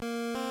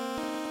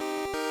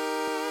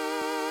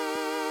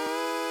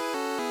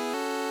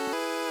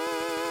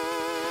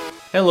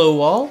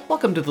Hello all,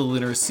 welcome to the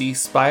Lunar Sea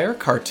Spire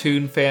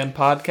Cartoon Fan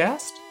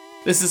Podcast.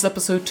 This is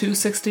episode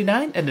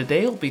 269, and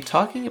today we'll be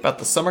talking about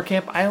the Summer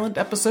Camp Island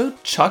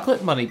episode,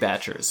 Chocolate Money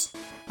Badgers.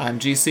 I'm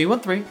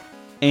GC13.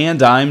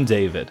 And I'm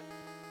David.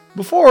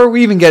 Before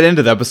we even get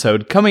into the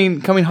episode,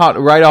 coming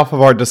hot right off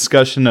of our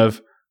discussion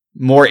of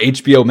more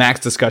HBO Max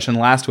discussion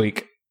last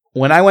week,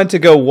 when I went to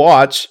go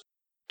watch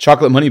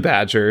Chocolate Money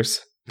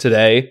Badgers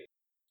today,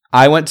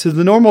 I went to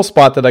the normal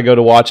spot that I go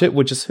to watch it,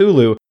 which is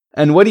Hulu.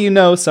 And what do you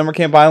know, Summer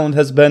Camp Island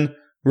has been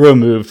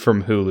removed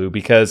from Hulu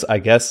because I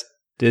guess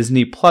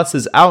Disney Plus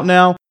is out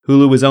now.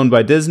 Hulu is owned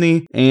by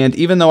Disney. And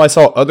even though I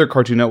saw other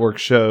Cartoon Network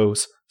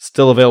shows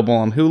still available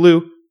on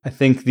Hulu, I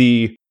think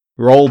the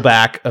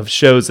rollback of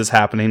shows is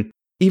happening.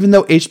 Even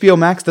though HBO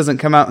Max doesn't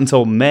come out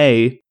until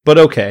May. But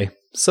okay,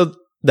 so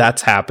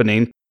that's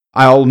happening.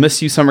 I'll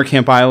miss you, Summer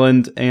Camp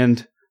Island,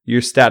 and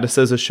your status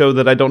as a show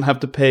that I don't have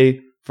to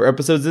pay for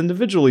episodes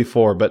individually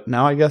for, but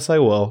now I guess I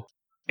will.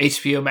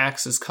 HBO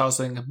Max is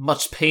causing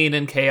much pain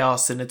and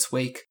chaos in its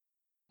wake.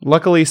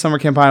 Luckily, Summer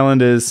Camp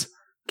Island is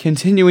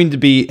continuing to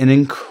be an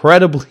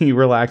incredibly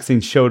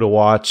relaxing show to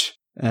watch,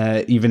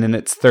 even in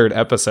its third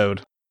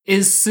episode.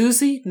 Is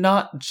Susie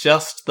not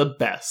just the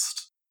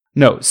best?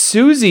 No,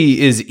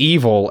 Susie is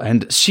evil,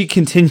 and she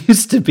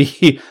continues to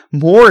be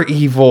more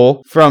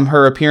evil from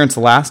her appearance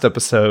last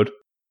episode.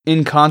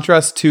 In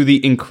contrast to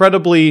the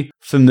incredibly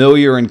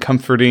familiar and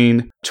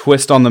comforting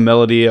twist on the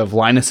melody of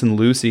Linus and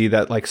Lucy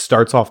that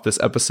starts off this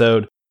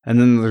episode, and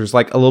then there's a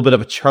little bit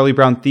of a Charlie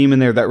Brown theme in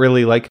there that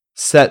really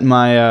set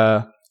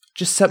my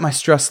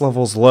stress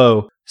levels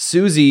low.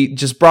 Susie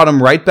just brought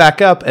him right back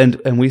up,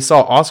 and we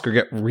saw Oscar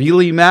get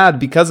really mad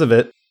because of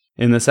it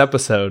in this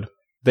episode.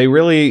 They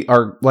really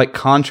are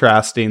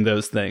contrasting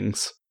those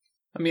things.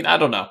 I mean, I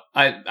don't know.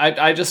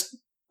 I just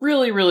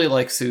really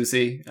like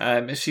Susie.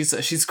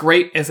 She's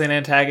great as an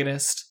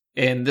antagonist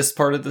in this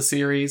part of the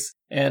series,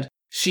 and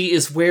she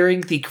is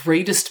wearing the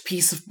greatest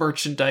piece of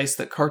merchandise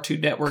that Cartoon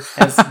Network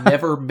has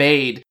never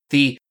made,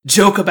 the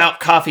Joke About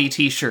Coffee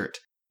t-shirt.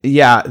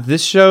 Yeah,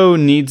 this show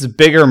needs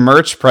bigger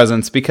merch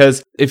presence,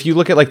 because if you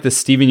look at the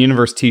Steven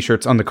Universe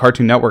t-shirts on the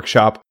Cartoon Network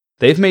shop,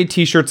 they've made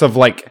t-shirts of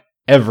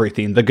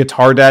everything. The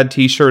Guitar Dad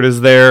t-shirt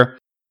is there.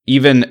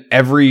 Even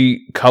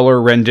every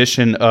color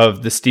rendition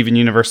of the Steven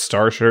Universe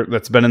Star shirt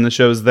that's been in the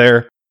show's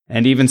there,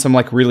 and even some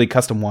really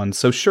custom ones.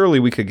 So surely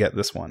we could get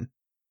this one.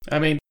 I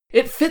mean,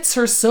 it fits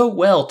her so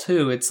well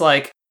too. It's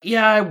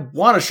yeah, I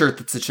want a shirt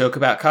that's a joke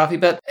about coffee,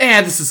 but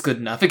this is good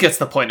enough. It gets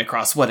the point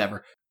across,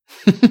 whatever.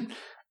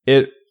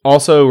 It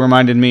also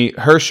reminded me,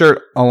 her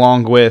shirt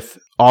along with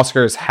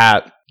Oscar's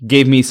hat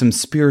gave me some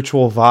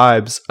spiritual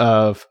vibes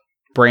of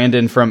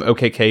Brandon from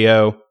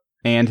OKKO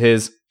and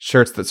his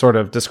shirts that sort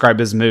of describe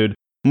his mood.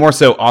 More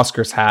so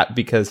Oscar's hat,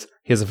 because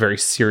he has a very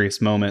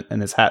serious moment,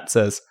 and his hat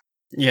says,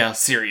 yeah,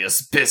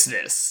 serious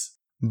business.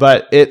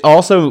 But it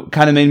also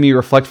kind of made me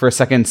reflect for a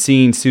second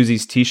seeing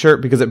Susie's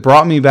t-shirt, because it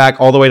brought me back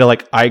all the way to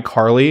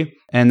iCarly,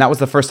 and that was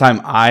the first time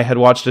I had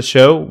watched a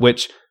show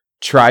which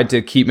tried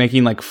to keep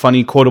making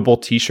funny quotable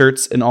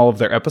t-shirts in all of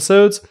their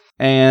episodes.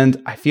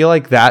 And I feel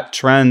like that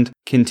trend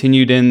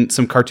continued in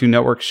some Cartoon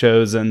Network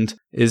shows and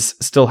is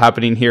still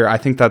happening here. I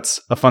think that's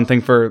a fun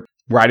thing for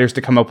writers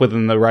to come up with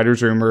in the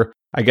writer's room, or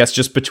I guess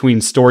just between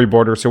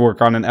storyboarders who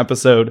work on an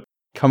episode,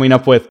 coming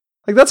up with,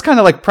 that's kind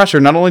of pressure.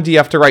 Not only do you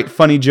have to write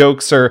funny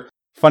jokes or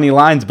funny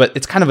lines, but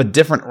it's kind of a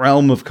different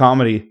realm of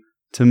comedy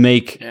to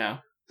make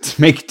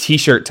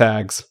t-shirt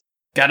tags.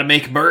 Gotta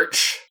make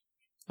merch.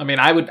 I mean,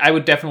 I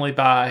would definitely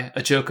buy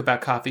a Joke About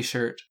Coffee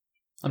shirt.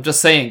 I'm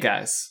just saying,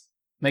 guys.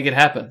 Make it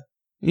happen.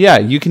 Yeah,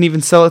 you can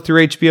even sell it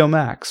through HBO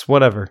Max.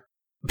 Whatever.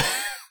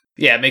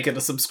 Yeah, make it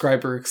a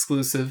subscriber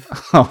exclusive.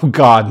 Oh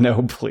god,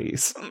 no,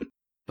 please.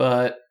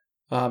 But,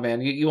 oh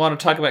man, you want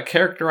to talk about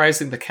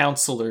characterizing the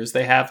counselors.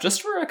 They have,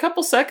 just for a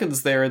couple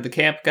seconds there in the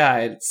camp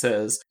guide, it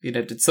says,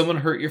 did someone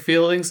hurt your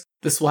feelings?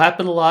 This will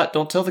happen a lot.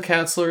 Don't tell the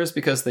counselors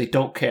because they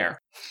don't care.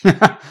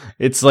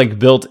 It's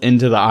built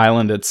into the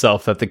island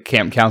itself that the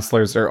camp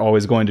counselors are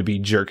always going to be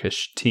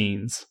jerkish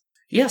teens.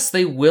 Yes,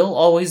 they will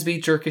always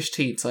be jerkish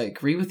teens. I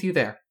agree with you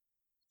there.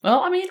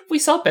 Well, I mean, we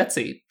saw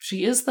Betsy.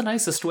 She is the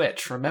nicest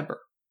witch,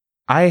 remember.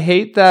 I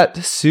hate that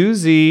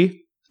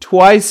Susie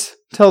twice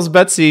tells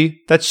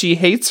Betsy that she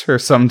hates her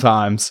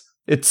sometimes.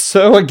 It's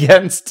so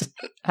against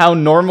how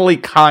normally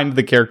kind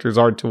the characters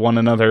are to one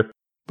another.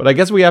 But I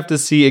guess we have to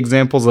see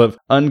examples of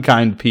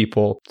unkind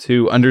people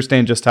to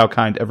understand just how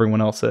kind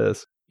everyone else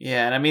is.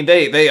 Yeah, and I mean,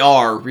 they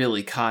are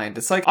really kind.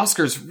 It's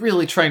Oscar's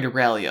really trying to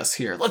rally us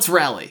here. Let's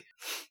rally.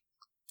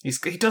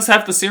 He does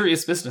have the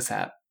serious business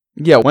hat.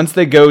 Yeah, once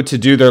they go to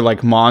do their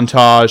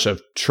montage of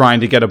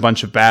trying to get a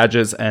bunch of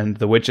badges, and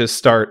the witches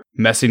start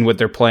messing with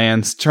their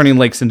plans, turning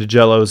lakes into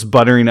jellos,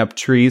 buttering up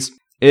trees,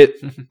 it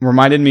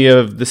reminded me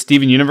of the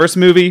Steven Universe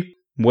movie,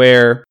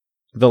 where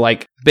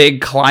the big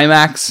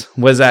climax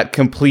was at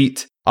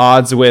complete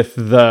odds with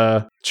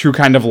the True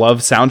Kind of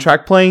Love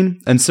soundtrack playing.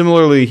 And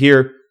similarly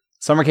here,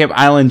 Summer Camp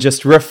Island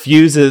just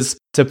refuses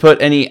to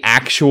put any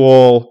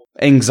actual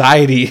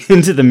anxiety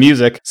into the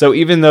music. So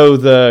even though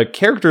the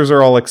characters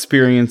are all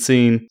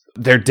experiencing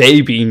their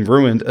day being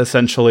ruined,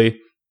 essentially.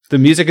 The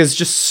music is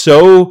just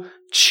so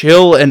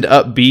chill and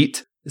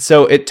upbeat.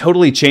 So it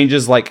totally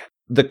changes like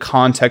the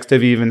context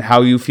of even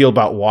how you feel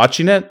about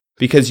watching it,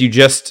 because you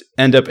just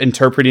end up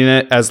interpreting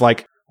it as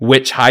like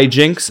witch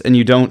hijinks and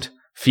you don't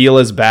feel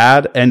as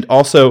bad. And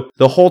also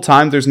the whole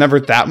time there's never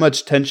that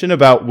much tension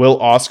about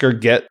will Oscar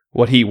get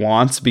what he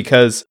wants,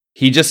 because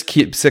he just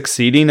keeps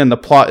succeeding and the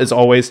plot is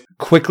always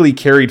quickly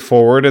carried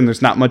forward and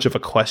there's not much of a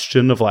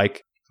question of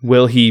like,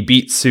 will he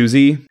beat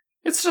Susie?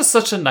 It's just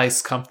such a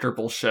nice,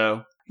 comfortable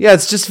show. Yeah,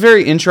 it's just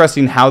very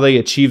interesting how they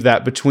achieve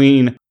that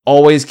between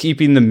always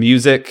keeping the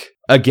music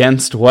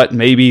against what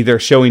maybe they're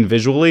showing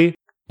visually,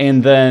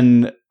 and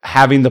then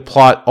having the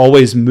plot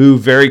always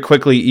move very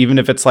quickly, even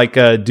if it's like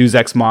a Deus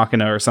Ex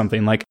Machina or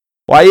something. Like,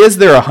 why is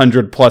there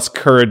 100+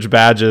 courage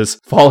badges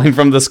falling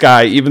from the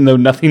sky, even though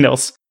nothing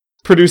else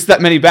produced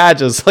that many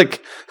badges?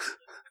 Like,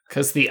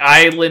 because the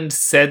island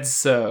said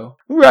so.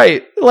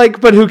 Right. Like,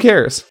 but who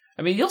cares?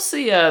 I mean, you'll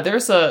see.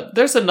 There's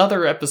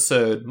another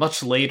episode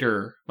much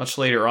later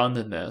on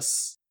than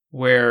this,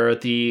 where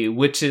the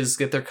witches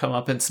get their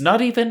comeuppance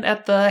not even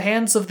at the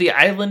hands of the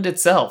island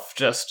itself.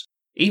 Just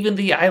even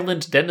the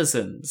island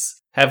denizens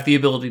have the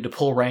ability to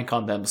pull rank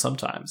on them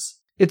sometimes.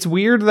 It's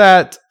weird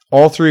that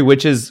all three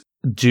witches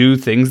do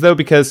things though,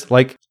 because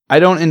like I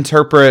don't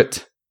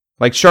interpret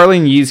like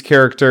Charlene Yee's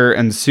character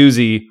and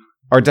Susie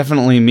are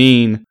definitely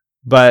mean,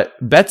 but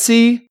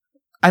Betsy,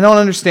 I don't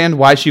understand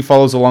why she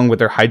follows along with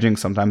their hijinks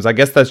sometimes. I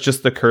guess that's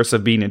just the curse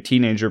of being a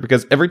teenager,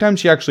 because every time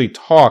she actually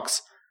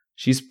talks,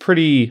 she's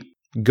pretty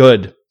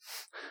good.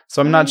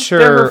 So I'm not sure.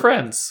 They're her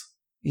friends.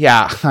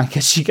 Yeah, I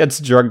guess she gets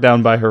drugged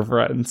down by her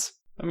friends.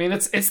 I mean,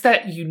 it's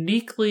that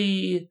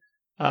uniquely,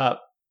 well,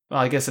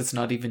 I guess it's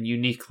not even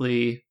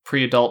uniquely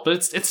pre-adult, but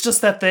it's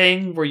just that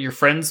thing where you're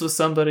friends with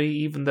somebody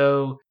even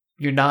though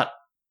you're not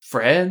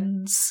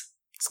friends.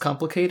 It's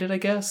complicated, I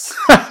guess.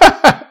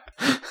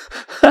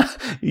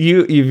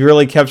 You've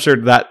really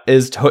captured that.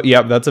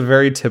 Yeah, that's a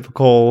very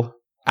typical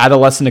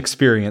adolescent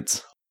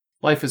experience.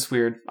 Life is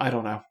weird. I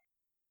don't know.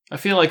 I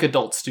feel like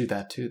adults do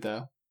that too,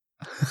 though.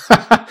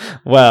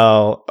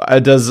 Well,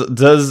 does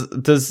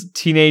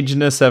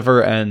teenageness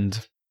ever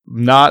end?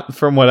 Not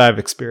from what I've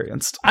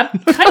experienced. I'm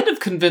kind of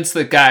convinced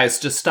that guys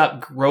just stop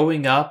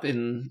growing up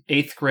in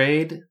 8th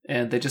grade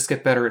and they just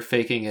get better at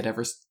faking it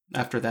ever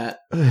after that.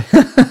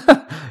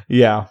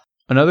 Yeah.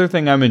 Another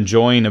thing I'm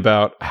enjoying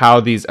about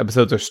how these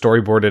episodes are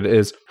storyboarded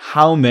is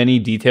how many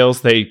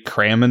details they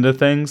cram into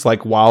things.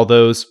 Like while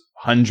those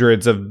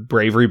hundreds of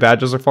bravery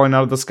badges are falling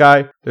out of the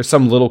sky, there's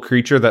some little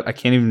creature that I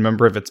can't even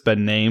remember if it's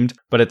been named,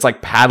 but it's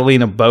like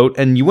paddling a boat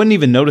and you wouldn't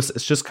even notice.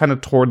 It's just kind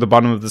of toward the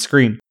bottom of the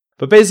screen.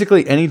 But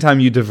basically, anytime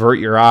you divert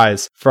your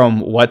eyes from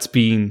what's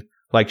being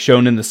like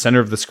shown in the center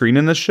of the screen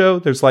in this show,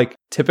 there's like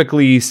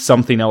typically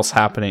something else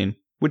happening,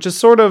 which is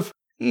sort of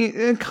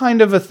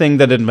kind of a thing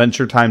that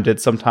Adventure Time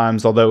did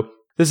sometimes, although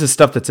this is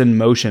stuff that's in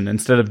motion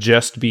instead of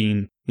just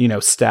being,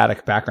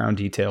 static background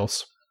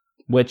details,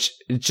 which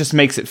it just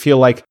makes it feel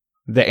like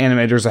the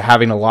animators are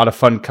having a lot of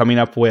fun coming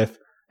up with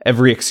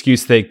every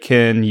excuse they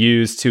can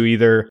use to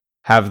either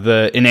have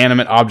the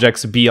inanimate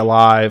objects be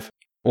alive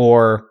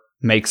or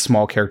make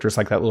small characters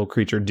like that little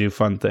creature do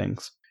fun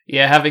things.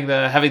 Yeah, having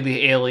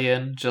the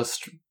alien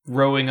just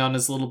rowing on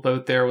his little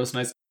boat there was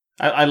nice.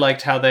 I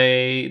liked how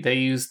they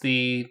used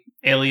the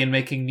alien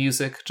making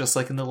music just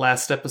like in the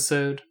last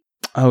episode.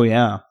 Oh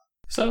yeah.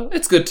 So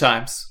it's good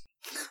times.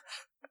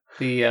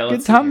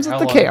 Good times at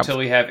the camp. Until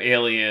we have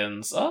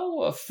aliens.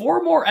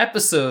 4 more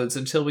episodes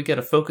until we get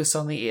a focus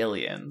on the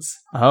aliens.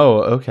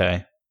 Oh,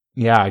 okay.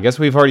 Yeah, I guess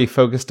we've already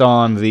focused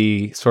on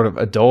the sort of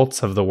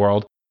adults of the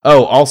world.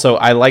 Oh, also,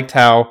 I liked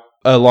how,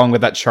 along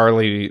with that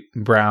Charlie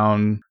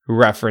Brown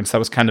reference that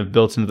was kind of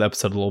built into the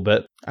episode a little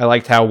bit, I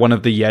liked how one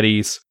of the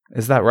Yetis,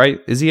 is that right?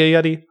 Is he a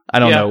Yeti? I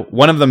don't know.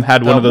 One of them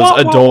had one of those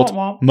adult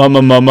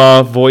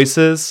mama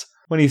voices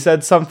when he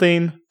said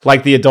something,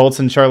 like the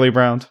adults in Charlie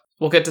Brown.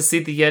 We'll get to see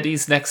the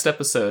Yetis next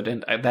episode,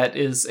 and that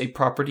is a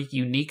property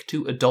unique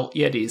to adult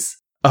Yetis.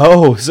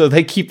 Oh, so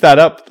they keep that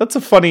up. That's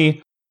a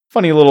funny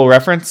little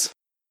reference.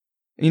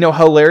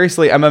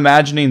 Hilariously, I'm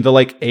imagining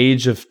the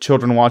age of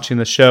children watching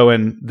the show,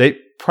 and they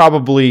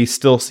probably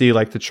still see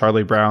the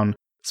Charlie Brown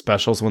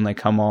specials when they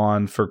come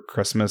on for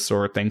Christmas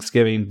or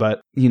Thanksgiving,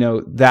 but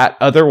that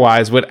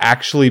otherwise would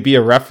actually be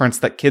a reference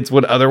that kids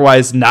would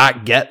otherwise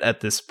not get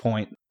at this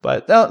point.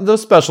 But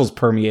those specials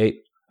permeate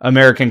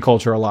American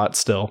culture a lot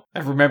still. I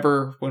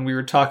remember when we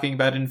were talking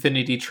about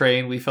Infinity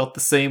Train, we felt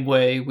the same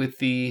way with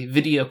the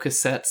video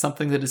cassette,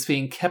 something that is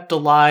being kept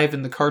alive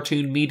in the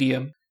cartoon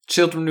medium.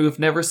 Children who have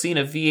never seen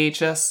a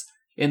VHS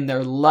in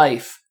their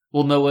life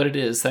will know what it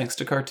is thanks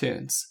to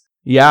cartoons.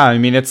 Yeah, I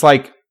mean, it's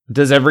like,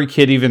 does every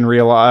kid even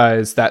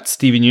realize that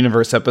Steven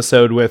Universe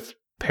episode with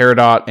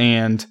Peridot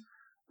and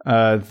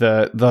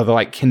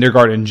the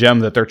kindergarten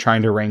gem that they're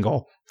trying to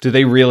wrangle? Do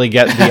they really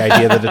get the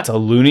idea that it's a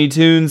Looney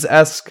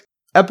Tunes-esque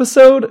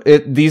episode?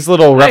 These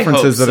little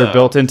references that are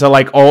built into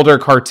older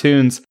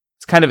cartoons.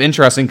 It's kind of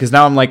interesting because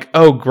now I'm like,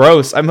 oh,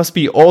 gross. I must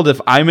be old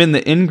if I'm in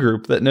the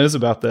in-group that knows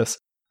about this.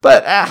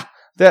 But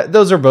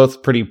those are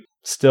both pretty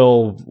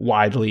still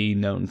widely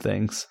known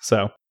things.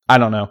 So I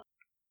don't know.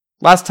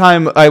 Last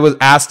time I was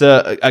asked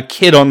a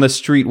kid on the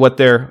street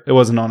it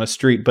wasn't on a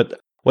street, but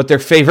what their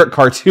favorite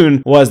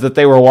cartoon was that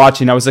they were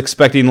watching, I was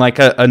expecting like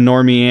a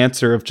normie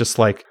answer of just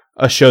like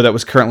a show that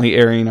was currently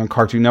airing on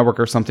Cartoon Network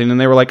or something. And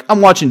they were like,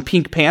 I'm watching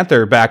Pink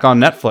Panther back on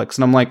Netflix.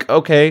 And I'm like,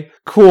 okay,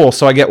 cool.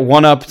 So I get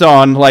one-upped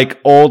on like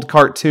old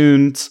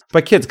cartoons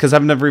by kids because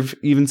I've never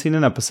even seen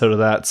an episode of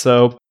that.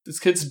 So this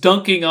kid's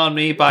dunking on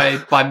me by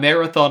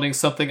marathoning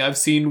something I've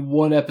seen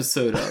one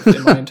episode of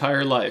in my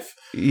entire life.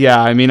 Yeah,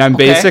 I mean, I'm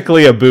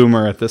basically a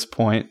boomer at this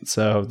point.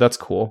 So that's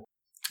cool.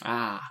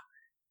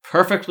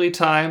 Perfectly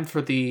timed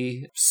for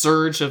the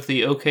surge of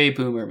the OK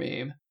Boomer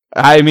meme.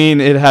 I mean,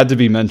 it had to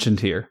be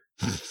mentioned here.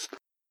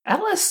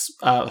 Alice,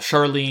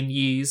 Charlene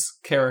Yee's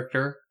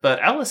character, but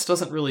Alice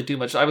doesn't really do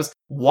much. I was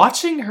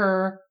watching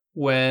her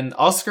when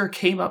Oscar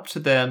came up to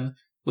them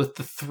with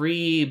the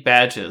 3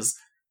 badges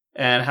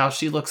and how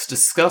she looks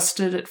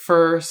disgusted at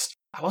first.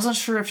 I wasn't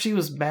sure if she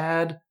was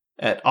mad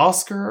at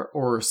Oscar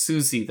or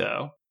Susie,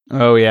 though.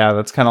 Oh, yeah,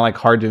 that's kind of like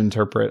hard to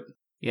interpret.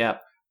 Yeah.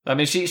 I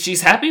mean,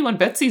 she's happy when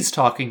Betsy's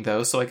talking,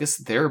 though, so I guess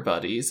they're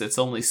buddies. It's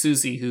only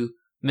Susie who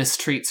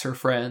mistreats her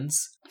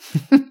friends.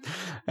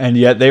 And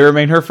yet they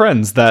remain her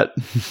friends. That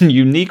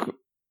unique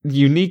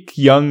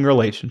young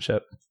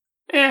relationship.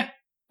 I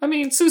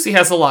mean, Susie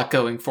has a lot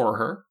going for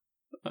her.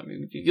 I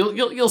mean,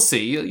 you'll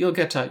see. You'll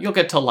get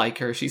to like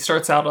her. She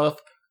starts off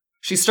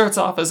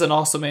as an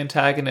awesome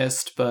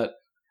antagonist, but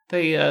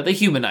they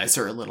humanize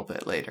her a little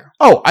bit later.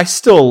 Oh, I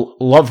still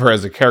love her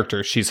as a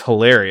character. She's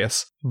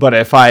hilarious. But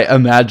if I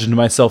imagined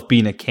myself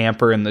being a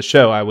camper in the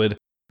show, I would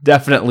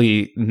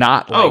definitely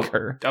not like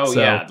her. Oh,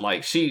 yeah.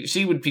 Like,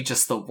 she would be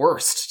just the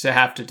worst to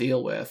have to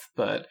deal with.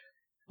 But,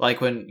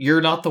 like, when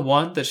you're not the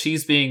one that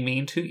she's being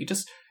mean to, you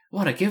just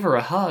want to give her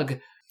a hug.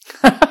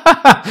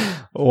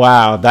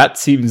 Wow, that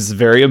seems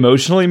very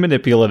emotionally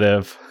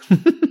manipulative.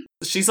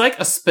 She's like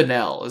a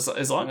spinel.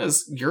 As long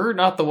as you're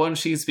not the one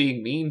she's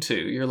being mean to,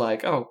 you're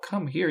like, oh,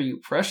 come here, you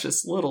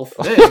precious little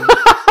thing.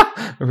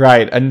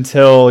 Right,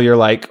 until you're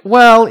like,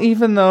 well,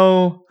 even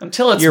though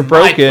until it's you're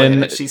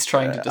broken that she's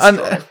trying to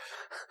destroy.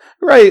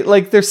 Right,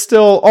 like there's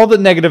still all the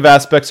negative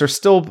aspects are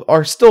still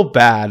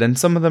bad, and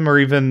some of them are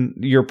even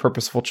your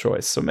purposeful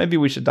choice. So maybe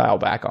we should dial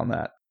back on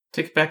that.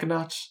 Take it back a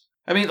notch.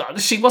 I mean,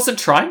 she wasn't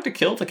trying to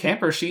kill the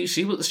camper. She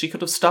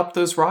could have stopped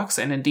those rocks,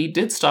 and indeed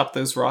did stop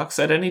those rocks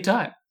at any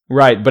time.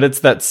 Right, but it's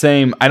that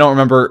same. I don't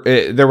remember.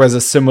 There was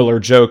a similar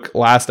joke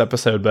last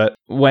episode, but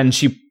when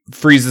she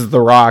freezes the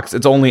rocks,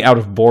 it's only out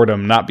of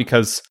boredom, not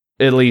because.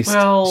 At least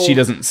she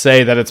doesn't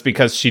say that it's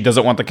because she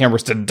doesn't want the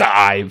campers to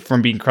die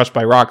from being crushed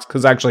by rocks.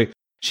 Because actually,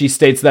 she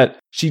states that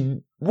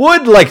she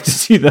would like to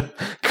see them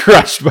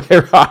crushed by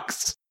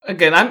rocks.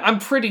 Again, I'm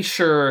pretty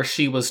sure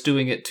she was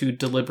doing it to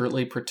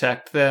deliberately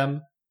protect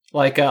them.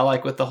 Like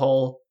with the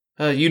whole,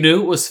 you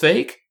knew it was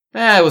fake?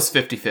 It was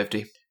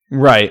 50-50.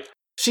 Right.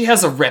 She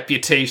has a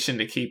reputation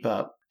to keep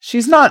up.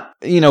 She's not,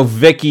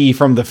 Vicky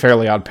from the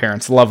Fairly Odd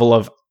Parents level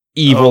of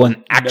evil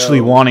and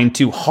actually wanting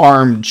to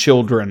harm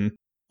children.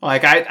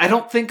 Like, I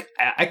don't think,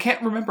 I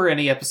can't remember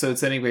any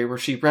episodes anyway where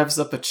she revs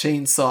up a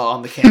chainsaw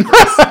on the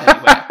campus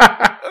anyway.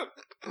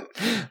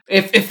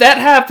 If that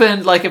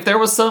happened, like if there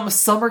was some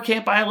Summer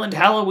Camp Island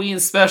Halloween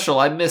special,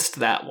 I missed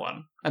that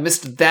one. I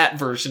missed that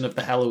version of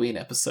the Halloween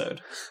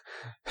episode.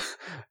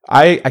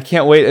 I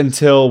can't wait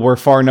until we're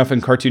far enough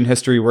in cartoon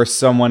history where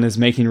someone is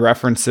making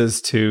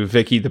references to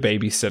Vicky the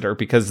babysitter,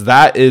 because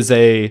that is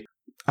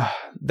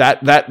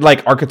that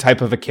like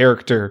archetype of a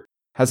character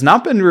has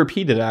not been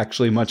repeated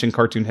actually much in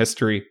cartoon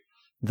history.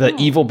 The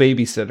evil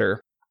babysitter.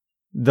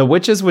 The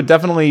witches would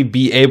definitely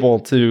be able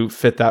to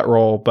fit that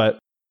role, but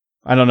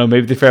I don't know,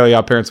 maybe the Fairly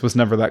Odd Parents was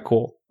never that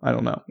cool. I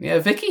don't know. Yeah,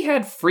 Vicky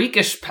had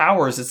freakish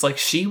powers. It's like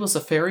she was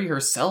a fairy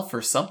herself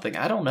or something.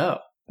 I don't know.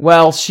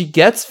 Well, she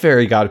gets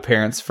fairy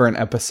godparents for an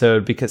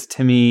episode because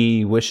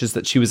Timmy wishes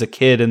that she was a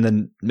kid and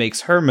then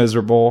makes her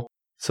miserable.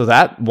 So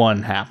that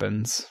one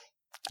happens.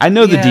 I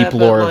know the deep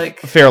lore of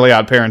Fairly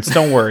Odd Parents.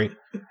 Don't worry.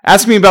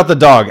 Ask me about the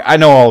dog. I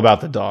know all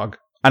about the dog.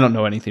 I don't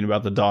know anything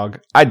about the dog.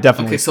 I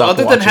definitely so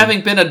other than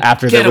having been a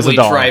getaway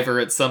driver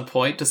at some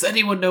point, does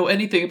anyone know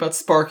anything about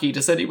Sparky?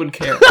 Does anyone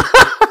care?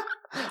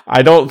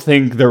 I don't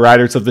think the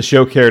writers of the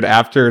show cared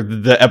after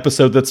the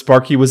episode that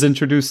Sparky was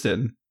introduced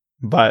in.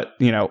 But,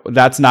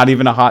 that's not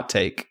even a hot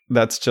take.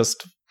 That's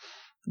just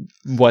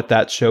what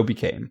that show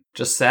became.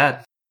 Just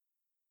sad.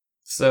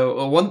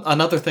 So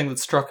another thing that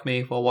struck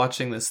me while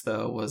watching this,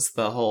 though, was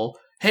the whole,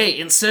 hey,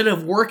 instead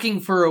of working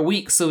for a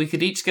week so we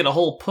could each get a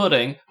whole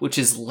pudding, which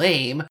is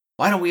lame,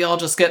 why don't we all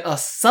just get a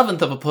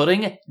 7th of a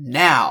pudding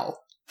now?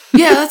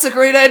 Yeah, that's a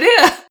great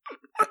idea.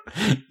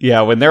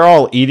 Yeah, when they're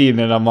all eating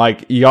it, I'm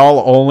like,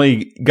 y'all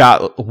only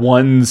got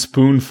one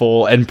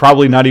spoonful and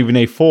probably not even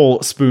a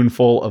full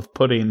spoonful of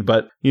pudding.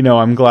 But,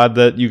 I'm glad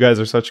that you guys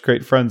are such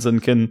great friends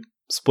and can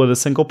split a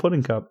single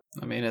pudding cup.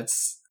 I mean,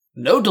 it's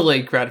no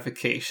delayed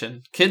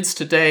gratification. Kids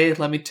today,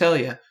 let me tell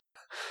you.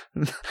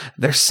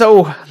 They're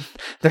so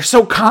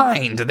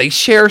kind. They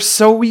share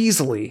so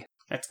easily.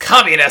 It's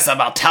communism,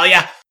 I'll tell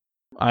ya.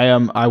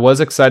 I was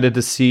excited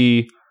to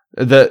see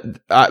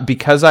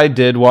because I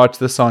did watch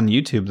this on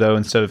YouTube though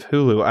instead of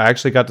Hulu. I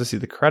actually got to see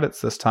the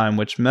credits this time,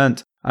 which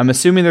meant I'm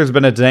assuming there's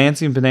been a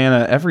dancing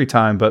banana every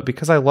time, but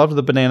because I loved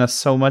the banana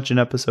so much in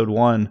episode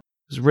 1, I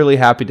was really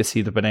happy to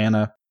see the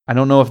banana. I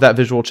don't know if that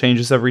visual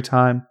changes every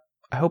time.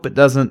 I hope it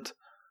doesn't,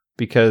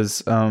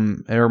 because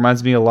it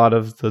reminds me a lot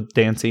of the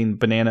dancing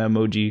banana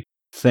emoji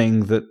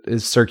thing that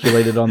is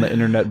circulated on the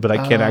internet, but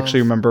I can't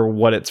actually remember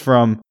what it's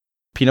from.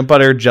 Peanut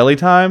butter jelly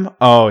time?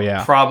 Oh,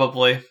 yeah.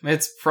 Probably.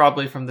 It's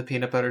probably from the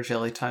peanut butter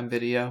jelly time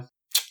video.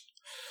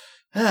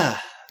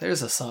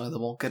 There's a song that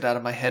won't get out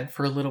of my head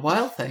for a little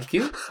while, thank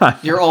you.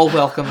 You're all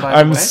welcome, by the way.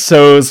 I'm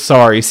so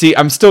sorry. See,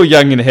 I'm still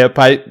young and hip.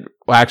 Well,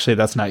 actually,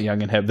 that's not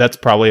young and hip. That's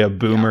probably a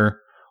boomer.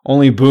 Yeah.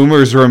 Only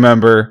boomers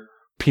remember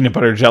peanut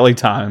butter jelly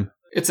time.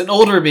 It's an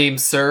older meme,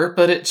 sir,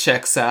 but it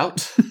checks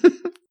out.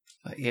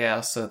 But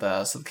yeah, so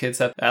the kids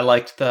have... I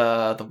liked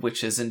the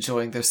witches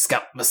enjoying their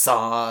scalp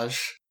massage.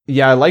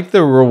 Yeah, I like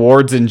the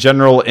rewards in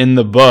general in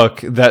the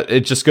book, that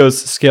it just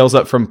scales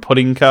up from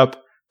pudding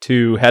cup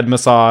to head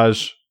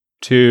massage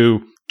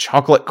to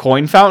chocolate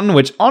coin fountain,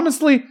 which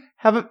honestly,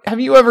 have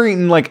you ever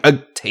eaten like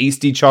a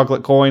tasty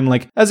chocolate coin?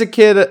 Like as a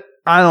kid,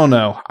 I don't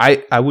know.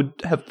 I would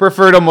have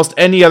preferred almost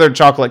any other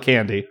chocolate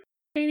candy.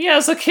 I mean, yeah,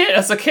 as a kid,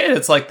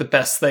 it's like the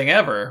best thing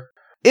ever.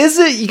 Is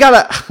it? You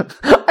gotta...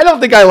 I don't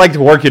think I liked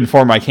working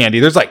for my candy.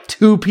 There's like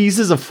 2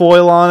 pieces of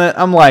foil on it.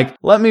 I'm like,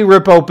 let me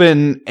rip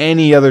open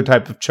any other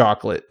type of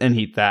chocolate and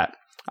eat that.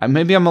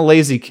 Maybe I'm a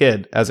lazy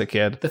kid as a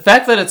kid. The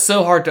fact that it's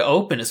so hard to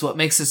open is what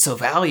makes it so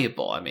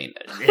valuable. I mean,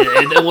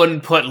 it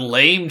wouldn't put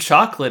lame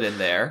chocolate in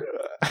there.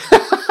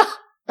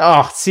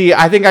 Oh, see,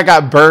 I think I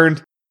got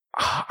burned.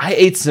 I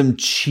ate some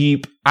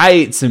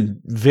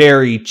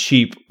very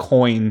cheap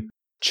coin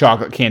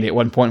chocolate candy at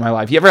one point in my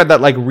life. You ever had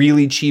that like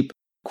really cheap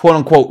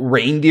quote-unquote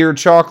reindeer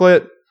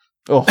chocolate?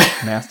 Oh,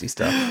 nasty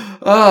stuff.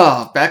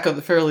 Oh, back on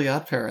the Fairly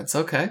Odd Parents.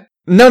 Okay.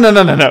 No.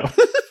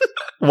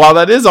 While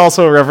that is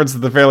also a reference to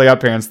the Fairly Odd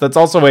Parents, that's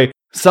also a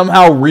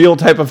somehow real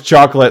type of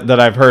chocolate that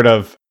I've heard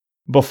of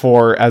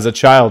before as a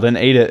child and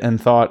ate it and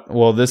thought,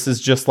 well, this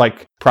is just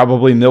like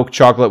probably milk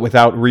chocolate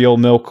without real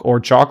milk or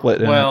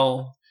chocolate in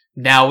it.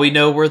 Now we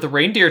know where the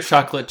reindeer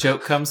chocolate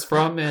joke comes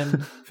from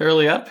in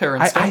Fairly Odd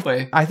Parents, don't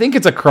we? I think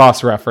it's a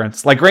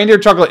cross-reference. Like, reindeer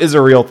chocolate is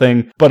a real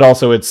thing, but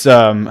also it's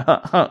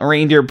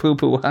reindeer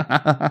poo-poo.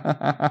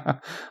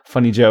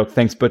 Funny joke.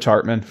 Thanks, Butch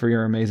Hartman, for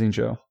your amazing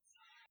show.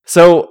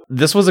 So,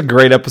 this was a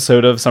great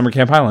episode of Summer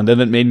Camp Highland,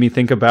 and it made me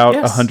think about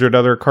 100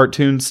 other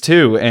cartoons,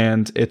 too.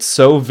 And it's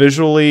so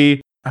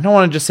visually... I don't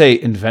want to just say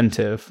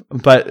inventive,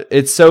 but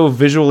it's so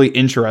visually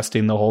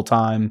interesting the whole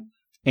time.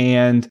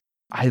 And...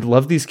 I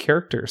love these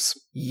characters.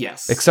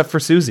 Yes. Except for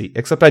Susie.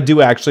 Except I do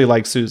actually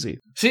like Susie.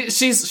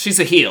 She's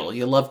a heel.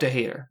 You love to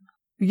hate her.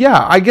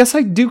 Yeah, I guess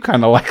I do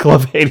kind of like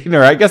love hating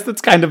her. I guess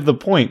that's kind of the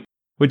point.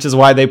 Which is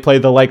why they play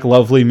the like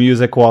lovely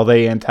music while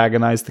they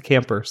antagonize the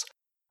campers.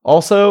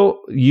 Also,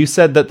 you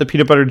said that the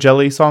peanut butter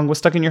jelly song was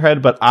stuck in your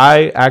head, but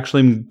I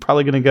actually am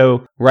probably going to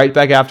go right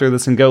back after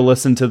this and go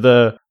listen to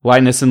the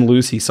Linus and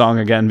Lucy song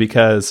again,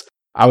 because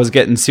I was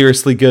getting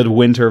seriously good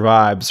winter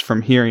vibes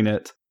from hearing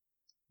it.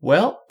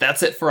 Well,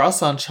 that's it for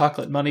us on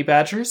Chocolate Money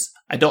Badgers.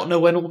 I don't know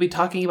when we'll be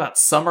talking about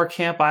Summer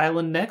Camp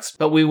Island next,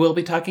 but we will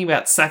be talking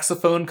about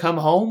Saxophone Come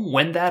Home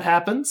when that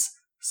happens.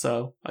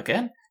 So,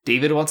 again,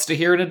 David wants to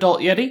hear an Adult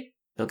Yeti.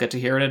 He'll get to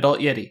hear an Adult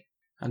Yeti.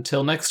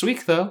 Until next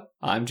week, though,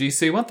 I'm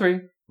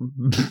GC13.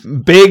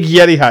 Big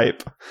Yeti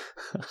hype.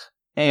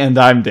 And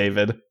I'm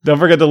David. Don't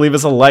forget to leave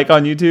us a like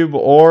on YouTube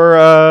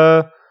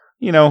or,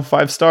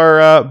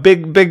 5-star,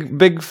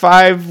 big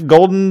 5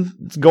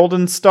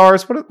 golden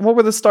stars. What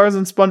were the stars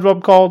in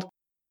SpongeBob called?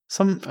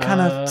 Some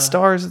kind of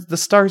stars, the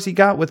stars he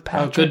got with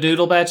Patrick. Good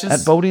noodle badges?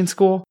 At boating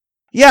school.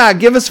 Yeah,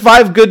 give us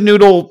 5 good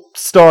noodle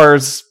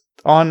stars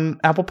on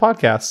Apple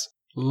Podcasts.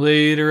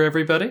 Later,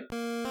 everybody.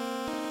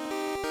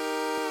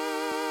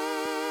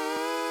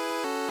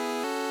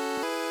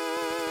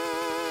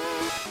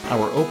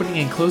 Our opening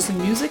and closing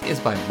music is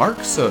by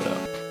Mark Soto.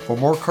 For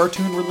more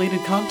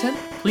cartoon-related content,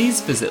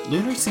 please visit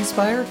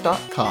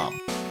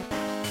LunarSeaspire.com.